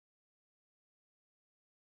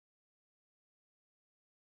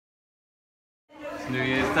New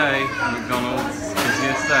Year's Day, McDonald's,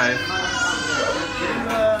 busiest day.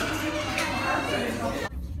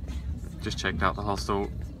 Just checked out the hostel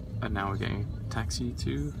and now we're getting a taxi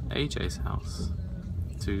to AJ's house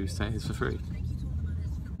to stay here for free.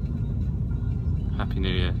 Happy New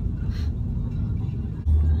Year.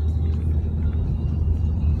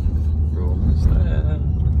 We're almost there.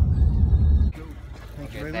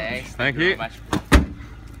 Thank you.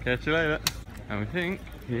 Catch you later. And we think,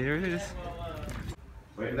 here it is.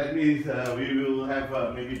 Wait, that means we will have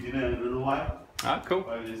maybe dinner in a little while. Ah, cool.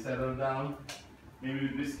 While you settle down, maybe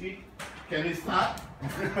with whiskey. Can we start? My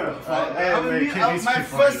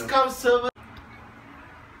first Couchsurfing.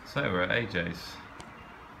 So we're at AJ's.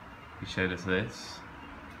 He showed us this.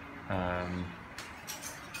 How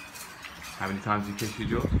many times you kissed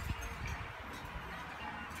your George?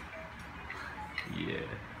 Yeah.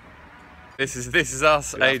 This is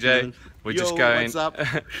us, good AJ. Afternoon. We're just going. What's up?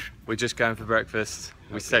 We're just going for breakfast.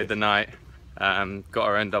 We stayed the night. Got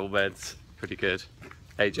our own double beds. Pretty good.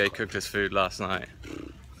 AJ cooked us food last night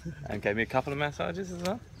and gave me a couple of massages as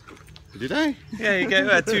well. Did I? Yeah, you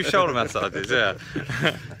gave 2 shoulder massages. Yeah.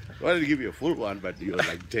 I wanted to give you a full one, but you were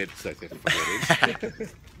like dead, so I said forget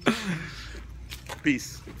it.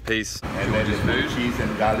 Peace. Peace. And then food, cheese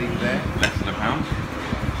and garlic there. Less than a pound.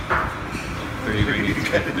 3 ringgit.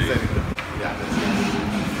 Yeah, that's it.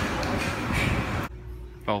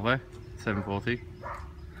 Volvo, 740.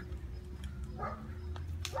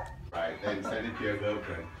 Right, then send it to your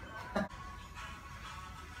girlfriend.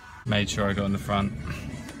 Made sure I got in the front.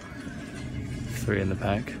 3 in the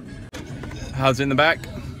back. How's it in the back?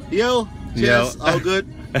 Yo, cheers, all good.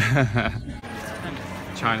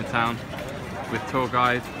 Chinatown with tour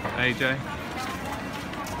guide AJ.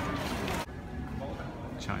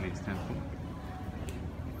 Chinese temple.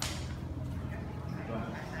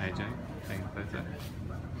 AJ taking a photo.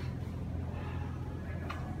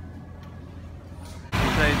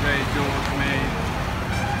 It's AJ, George, me,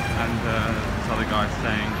 and this other guy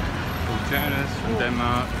staying called Jonas from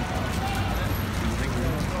Denmark.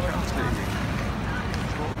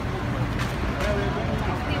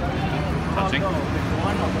 Touching.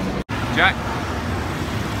 Jack.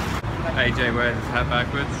 AJ wears his hat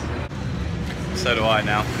backwards. So do I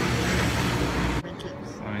now.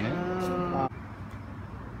 So, yeah.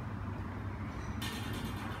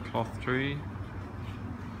 Cloth tree.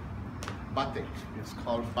 Batik. It's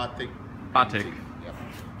called batik. Batik. Yep.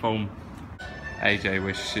 Boom. AJ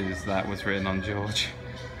wishes that was written on George.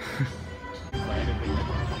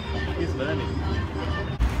 He's learning.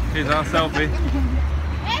 Here's our selfie.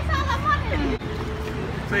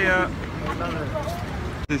 See ya.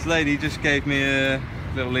 This lady just gave me a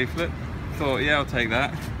little leaflet. Thought, yeah, I'll take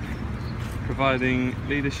that. Providing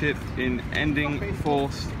leadership in ending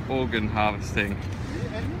forced organ harvesting.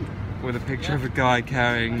 With a picture of a guy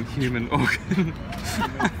carrying human organ.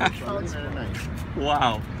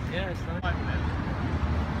 Wow. Yeah, it's nice.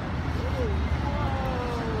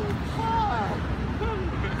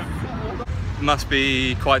 Must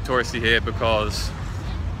be quite touristy here because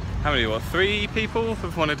how many? 3 people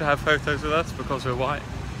have wanted to have photos with us because we're white.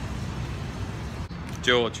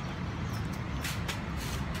 George,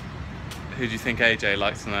 who do you think AJ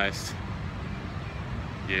likes the most?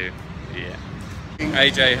 You. Yeah.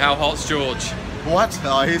 AJ, how hot's George? What?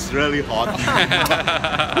 Oh, he's really hot.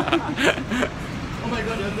 Oh my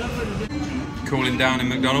god, cooling down in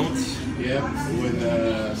McDonald's. Yeah, with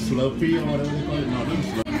Slurpee or whatever they call it. No,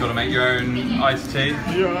 Slurpee. Got to make your own iced tea.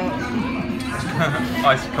 Yeah.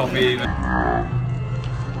 Iced coffee even.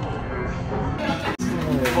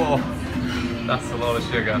 Oh, that's a lot of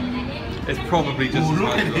sugar. It's probably just as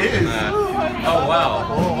much as in there. Oh wow.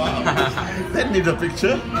 Oh wow. That needs a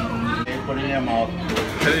picture. Put it in your mouth.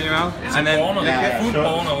 Put it in your mouth? And then food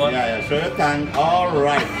bone or what? Yeah, show your tongue.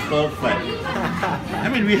 Alright, perfect. I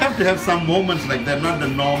mean, we have to have some moments like that, not the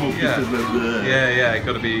normal pieces of the... Yeah,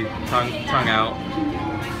 got to be tongue out,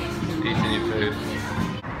 eating your food.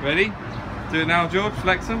 Ready? Do it now, George.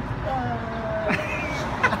 Flex them.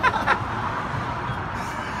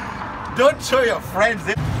 Don't show your friends.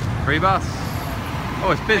 Free bus.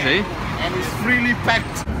 Oh, it's busy. And it's freely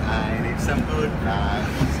packed. I need some good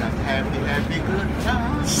times, some happy good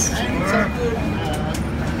times. I need some good times.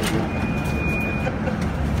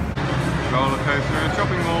 Roller coaster in a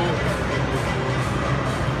shopping mall.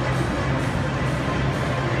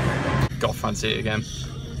 Got fancy it again.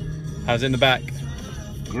 How's it in the back?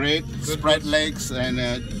 Great, good spread legs, and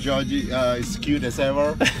Georgie is cute as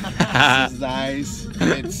ever. This is nice.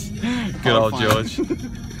 It's good old fun. George.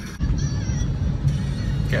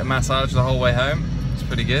 Get a massage the whole way home. It's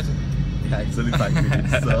pretty good. Yeah, it's only 5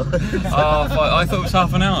 minutes. So. Oh, I thought it was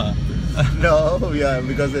half an hour. No, yeah,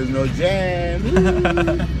 because there's no jam.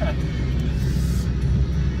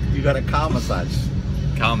 You got a car massage.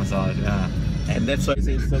 Car massage, yeah. And that's why I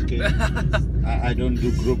say it's okay. I don't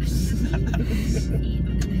do groups.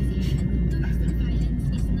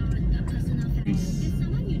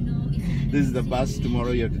 This is the bus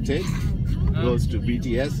tomorrow you have to take. Goes to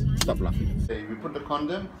BTS. Stop laughing. We put the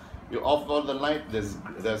condom, you off all the light. There's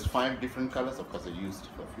 5 different colors. Of course, I used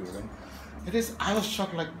a few of them. It is. I was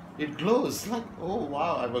shocked. Like it glows. Like, oh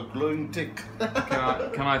wow, I have a glowing tick.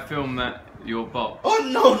 Can I film that your box? Oh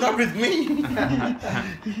no, not with me.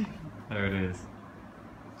 There it is.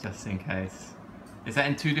 Just in case. Is that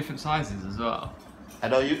in 2 different sizes as well? I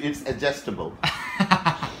know it's adjustable.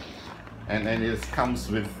 and it comes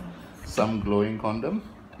with some glowing condom.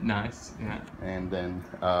 Nice, yeah. And then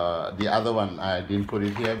the other one I didn't put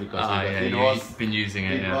it here because it was been using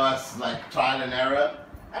it. It was like trial and error.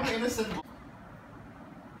 I'm innocent.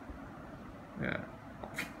 Yeah.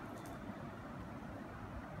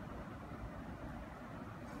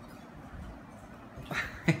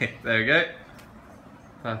 There we go.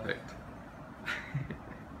 Perfect.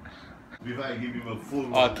 Before I give him a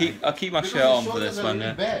full I'll keep my shirt on for this one,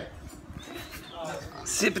 yeah. Bad.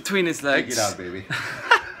 Sit between his legs. Take it out, baby.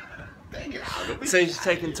 Take it out. So he's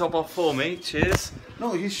taking top off for me. Cheers.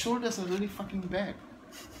 No, his shoulders are really fucking bad.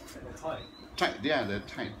 They're tight. Tight, yeah, they're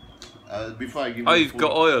tight. Before I give Oh, you you've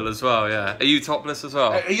got oil as well, yeah. Are you topless as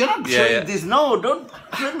well? You're not showing this. No, don't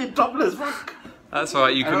show me topless. Fuck. That's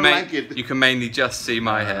alright. You can you can mainly just see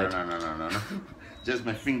my head. No. Just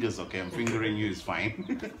my fingers, okay? I'm fingering you is fine.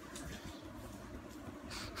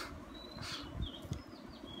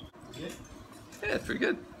 Yeah, pretty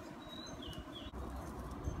good.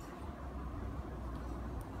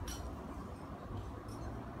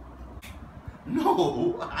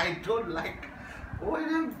 No, I don't like. Why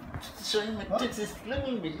am I showing my tits? Is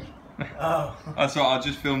filming me. Oh. That's right. I'll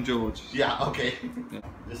just film George. Yeah, okay. Yeah.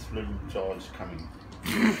 Just film George coming.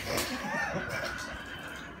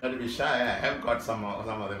 Don't be shy. I have got some of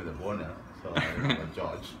them with a boner, so I don't know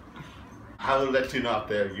George. I will let you know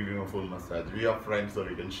after I give him a full massage. We are friends, so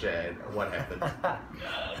we can share what happened.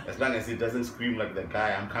 As long as he doesn't scream like the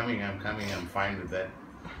guy, I'm coming, I'm fine with that.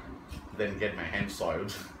 Then get my hands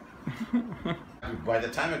soiled. By the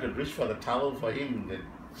time I could reach for the towel for him,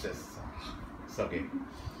 it's okay.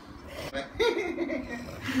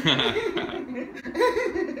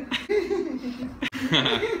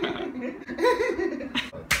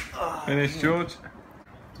 Finish, George.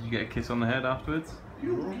 Did you get a kiss on the head afterwards?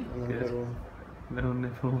 Little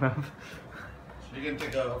nipple rub. You can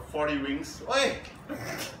take 40 wings. Oi!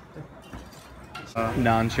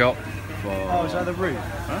 Naan shop. Oh, is that the root?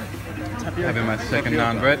 Huh? Having my second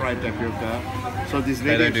naan bread. Fried tapioca. So this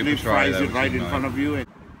They lady don't do actually fry fries though, it right which is in front of you. And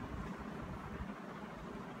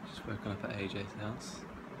Just woken up at AJ's house.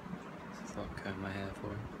 Just thought I'd comb my hair for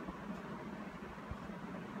him.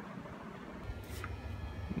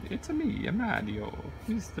 It's me, Mario,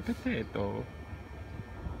 Mr. Potato.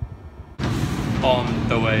 On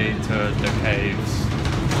the way to the caves.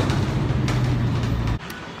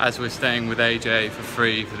 As we're staying with AJ for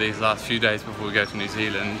free for these last few days before we go to New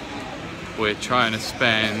Zealand, we're trying to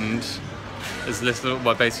spend as little,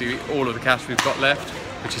 well basically all of the cash we've got left,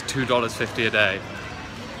 which is $2.50 a day.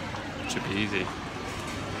 Should be easy.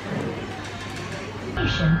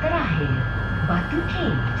 Station terakhir, Batu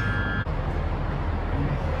Caves.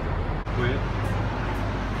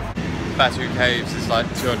 Batu Caves is like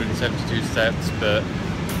 272 steps, but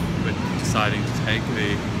we're deciding to take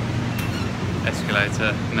the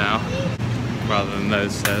escalator now rather than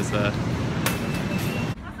those stairs there.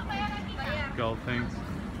 Gold things.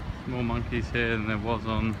 More monkeys here than there was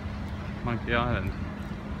on Monkey Island.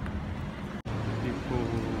 People,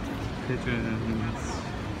 pigeons,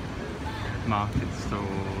 market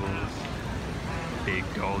stalls, big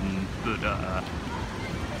golden Buddha.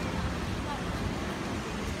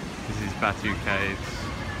 This is Batu Caves.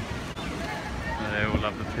 They all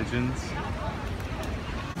love the pigeons.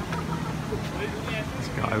 This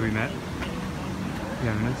guy we met,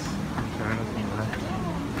 Jonas, showing us on the left,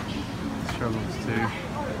 struggles to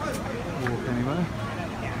walk anywhere.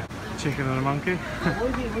 Chicken and a monkey.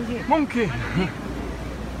 Monkey!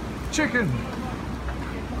 Chicken!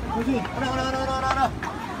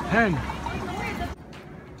 Hen!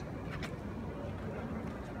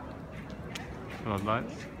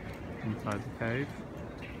 Floodlights inside the cave.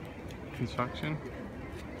 Construction.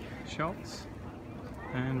 Shops.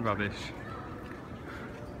 And rubbish.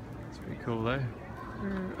 It's pretty cool though.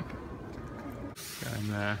 Going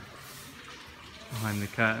there, behind the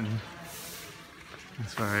curtain.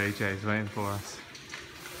 That's where AJ is waiting for us.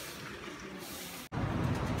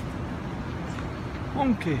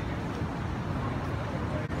 Monkey.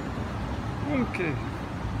 Monkey.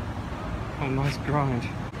 Oh, nice grind.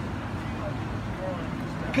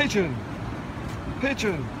 Pigeon.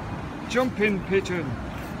 Pigeon. Jumping pigeon.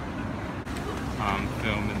 I'm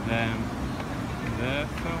filming them. They're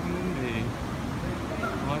filming me.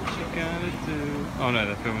 What you gonna do? Oh no,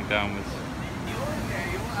 they're filming downwards.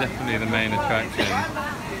 Definitely the main attraction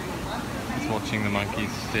is watching the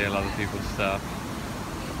monkeys steal other people's stuff.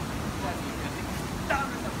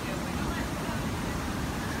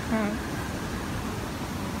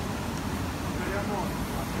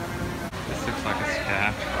 This looks like a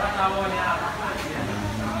scab.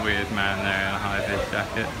 Weird man there in a high-vis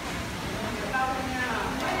jacket.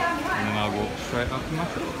 And then I walk straight up to my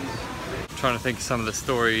shorts. Trying to think of some of the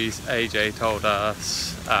stories AJ told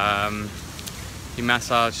us. He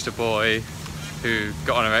massaged a boy who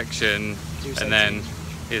got an erection and then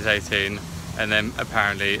he was 18 and then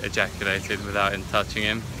apparently ejaculated without him touching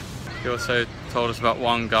him. He also told us about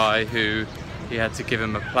one guy who he had to give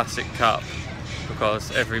him a plastic cup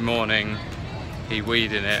because every morning he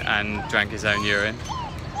weed in it and drank his own urine.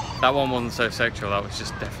 That one wasn't so sexual, that was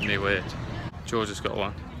just definitely weird. George has got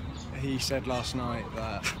one. He said last night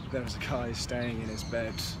that there was a guy staying in his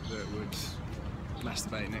bed that would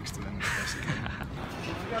masturbate next to him, basically.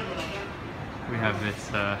 We have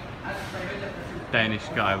this Danish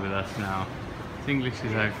guy with us now. His English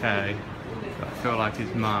is okay, but I feel like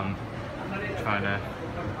his mum trying to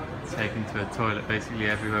take him to a toilet basically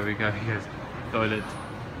everywhere we go. He goes, toilet,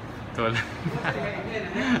 toilet.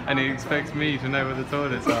 And he expects me to know where the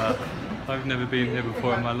toilets are. I've never been here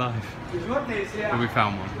before in my life. But we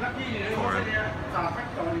found one for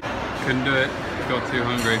him. Couldn't do it, got too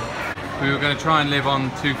hungry. We were going to try and live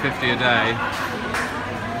on $2.50 a day.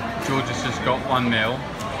 George has just got one meal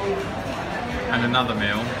and another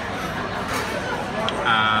meal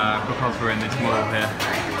because we're in this mall here.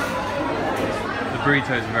 The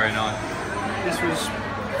burritos are very nice. This was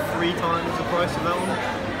 3 times the price of that one.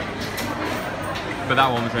 But that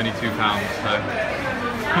one was only £2, so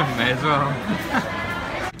may as well.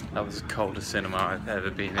 That was the coldest cinema I've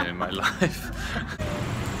ever been in my life.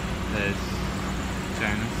 There's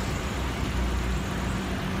Jonas,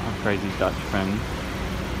 our crazy Dutch friend.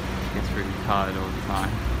 He gets really tired all the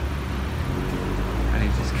time. And he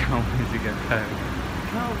just can't wait to get home.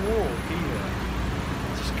 Can't walk either.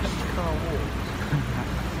 Just can't walk.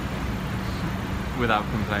 Without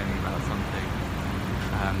complaining about something.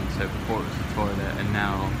 So before it was the toilet, and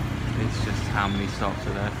now it's just how many stops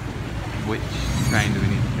are left, which train do we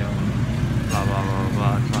need to get on, blah blah blah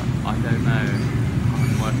blah. It's like, I don't know,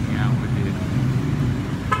 I'm working out with you.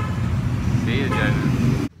 See you,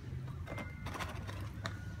 Jonas.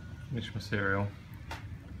 Finished my cereal.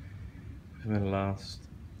 It's been the last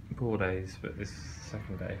 4 days, but this is the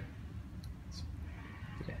second day. It's,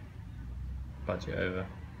 yeah, budget over.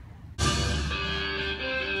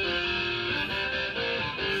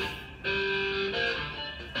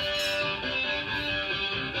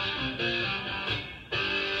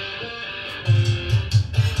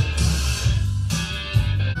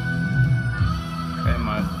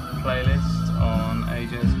 Playlist on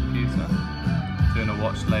AJ's computer. Doing a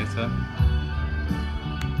watch later.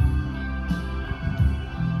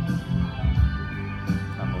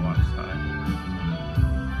 Number 1 side.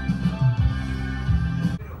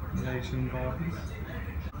 Asian Barbies.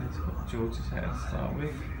 It's got George's hair to start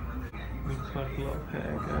with. Looks like a lot of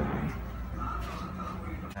hair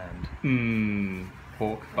going.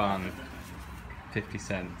 Pork bun. 50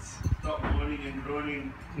 cents. Stop moaning and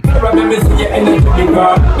groaning.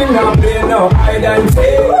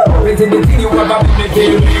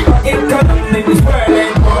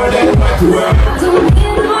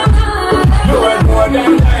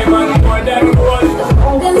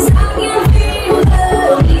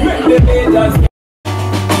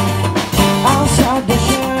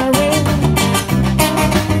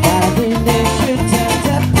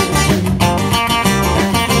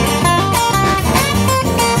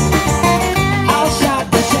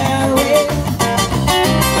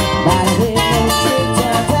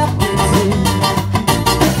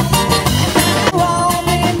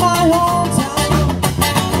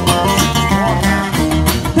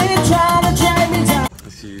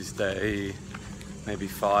 Day maybe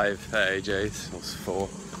 5 at AJ's, or 4.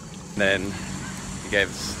 Then he gave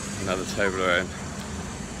us another Toblerone.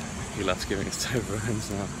 He loves giving us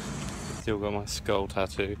Toblerones now. Still got my skull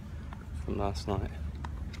tattoo from last night.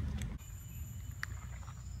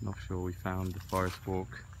 Not sure we found the forest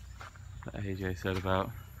walk that AJ said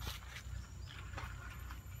about,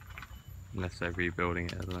 unless they're rebuilding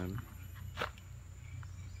it at the moment.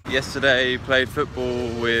 Yesterday played football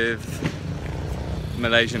with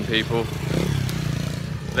Malaysian people.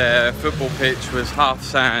 Their football pitch was half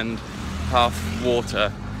sand, half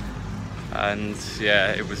water, and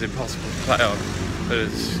yeah, it was impossible to play on, but it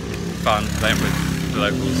was fun playing with the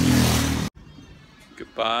locals.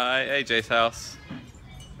 Goodbye, AJ's house.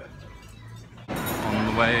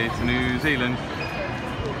 On the way to New Zealand.